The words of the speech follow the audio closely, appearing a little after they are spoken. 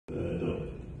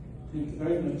Thank you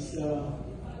very much.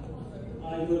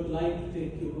 I would like to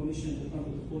take your permission to come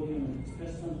to the podium and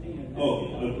express something. And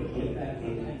get back.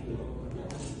 Thank you.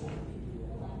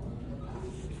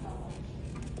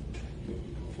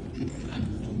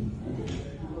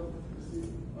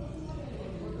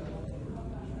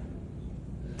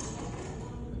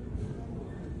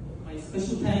 My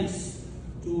special thanks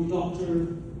to Dr.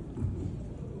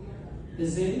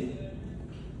 Izzy,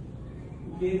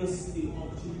 who gave us the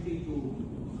opportunity to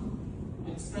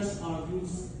express our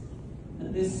views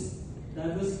at this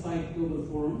diversified global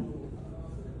forum.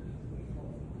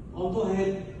 Although I had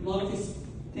a lot of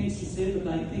things to say, but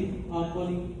I think our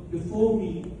colleague before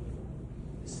me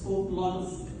spoke a lot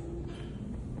of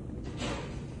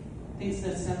things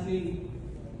that's happening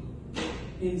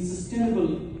in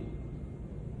sustainable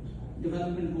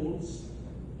development goals,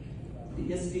 the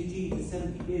SDG, the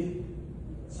 78th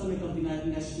Summit of the United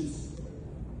Nations.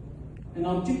 An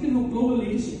objective of global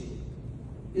leadership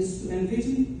is to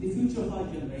envision the future of our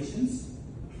generations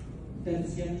that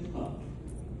is yet to come.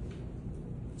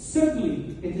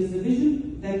 Certainly, it is a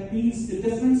vision that means the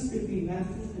difference between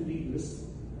managers and leaders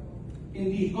in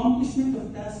the accomplishment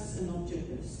of tasks and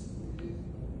objectives.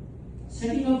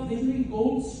 Setting up visionary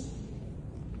goals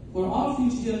for our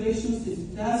future generations is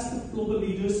the task of global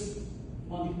leaders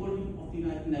on the podium of the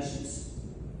United Nations.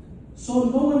 So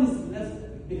no one is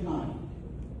left behind.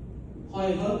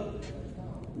 However,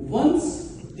 once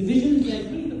the vision is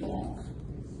agreed upon,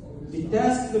 the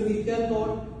task will be carried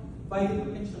out by the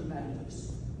potential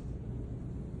managers.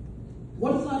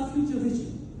 What is our future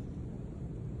vision?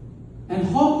 And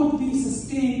how could we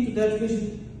sustain to that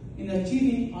vision in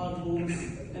achieving our goals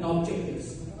and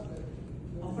objectives?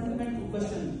 A fundamental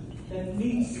question that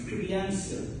needs to be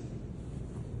answered.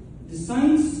 The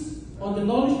science or the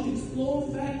knowledge to explore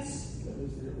facts,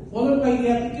 followed by the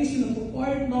application of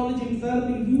acquired knowledge in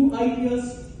developing new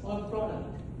ideas or product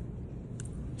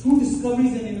through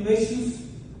discoveries and innovations,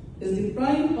 is the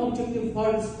prime objective of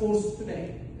our discourse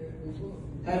today.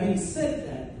 Having said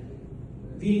that,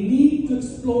 we need to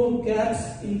explore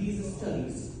gaps in these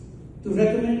studies to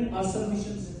recommend our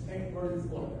submissions and going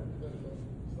forward.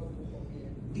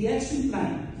 The action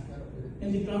plan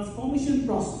and the transformation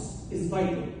process is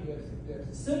vital.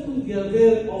 Certainly, we are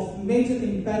aware of major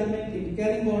impediment in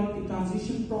carrying out the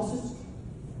transition process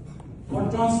or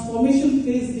transformation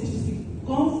phase, which is the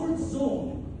comfort zone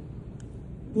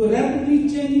to a rapidly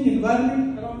changing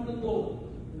environment around the globe.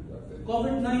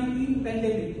 COVID-19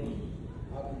 pandemic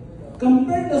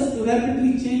compelled us to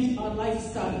rapidly change our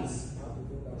lifestyles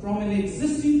from an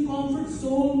existing comfort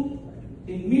zone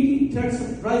in meeting threats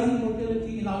of rising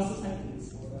mortality in our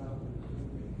societies.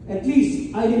 At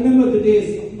least I remember the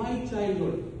days of my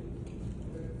childhood.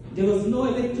 There was no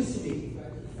electricity,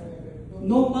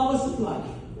 no power supply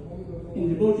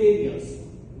in remote areas.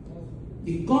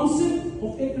 The concept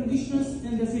of air conditioners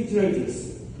and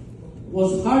refrigerators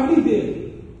was hardly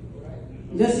there.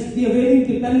 Lest we availing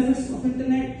the benefits of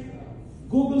internet,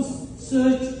 Google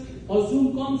search, or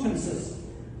Zoom conferences.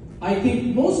 I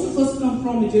think most of us come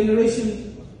from a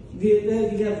generation where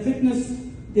we have witnessed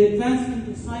the advancement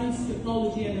of science,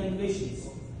 technology, and innovations.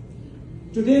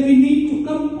 Today we need to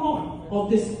come out of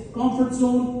this comfort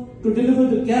zone to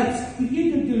deliver the gaps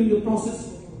created during the process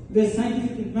where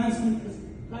scientific advancement has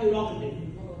skyrocketed.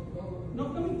 Now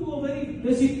coming to a very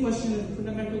basic question and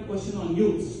fundamental question on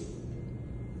youth.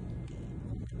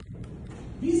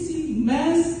 We see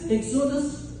mass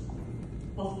exodus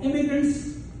of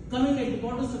immigrants coming at the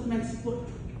borders of Mexico,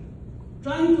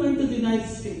 trying to enter the United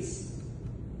States.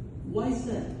 Why is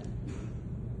that?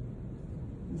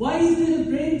 Why is there a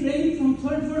brain drain from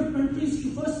third world countries to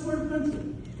first world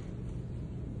countries?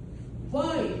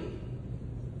 Why?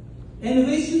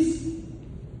 Innovations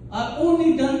are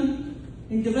only done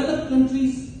in developed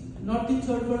countries, not the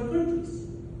third world countries.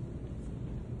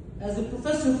 As a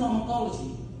professor of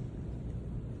pharmacology,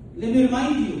 let me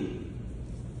remind you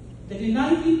that in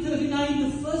 1939,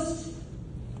 the first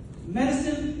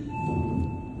medicine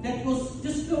that was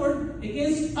discovered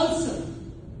against ulcer,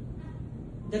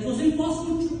 that was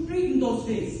impossible to treat in those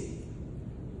days,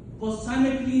 was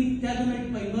silently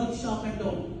developed by Merck, Sharp and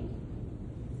Dohme.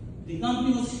 The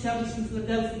company was established in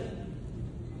Philadelphia.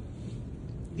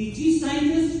 The chief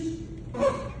scientist,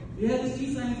 we had the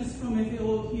chief scientist from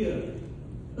FAO here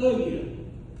earlier.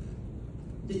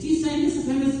 The chief scientist of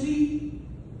chemistry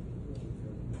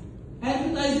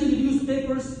advertised in the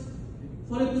newspapers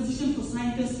for a position for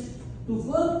scientists to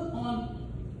work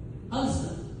on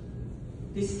ulcer.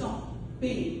 They stopped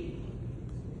paying.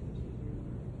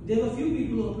 There were few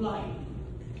people who applied.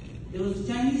 There was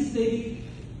a Chinese lady,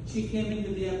 she came in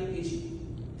with the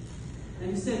application.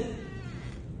 And he said,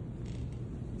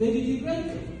 Where did you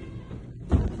graduate?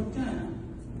 From China.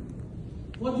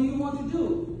 What do you want to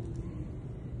do?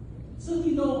 So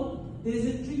we know there's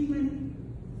a treatment,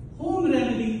 home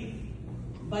remedy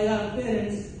by our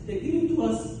parents. They give it to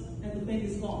us and the pain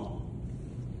is gone.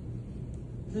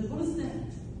 I said, what is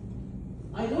that?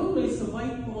 I don't know, it's a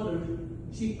white powder.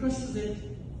 She crushes it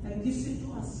and gives it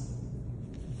to us.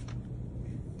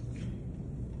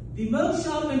 The Merck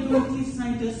Sharp and Doherty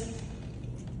scientists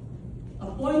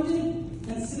appointed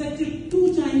and selected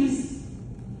 2 Chinese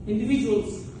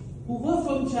individuals who were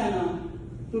from China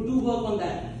to do work on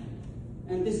that.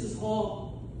 And this is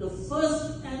how the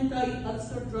first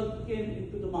anti-ulcer drug came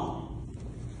into the market.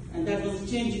 And that was a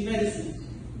change in medicine.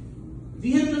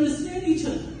 We have to understand each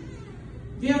other.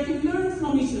 We have to learn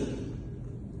from each other.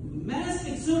 Mass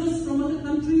exodus from other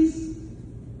countries,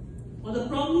 or the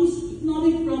problems,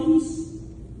 economic problems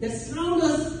that surround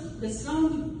us, that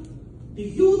surround the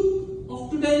youth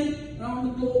of today around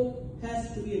the globe,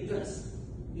 has to be addressed.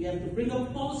 We have to bring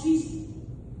up policies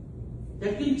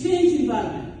that will change the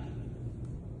environment.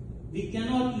 We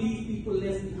cannot leave people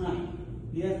left behind.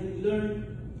 We have to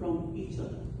learn from each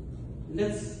other.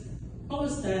 Let's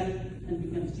polish that and we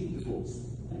can achieve the goals.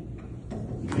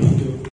 Thank you.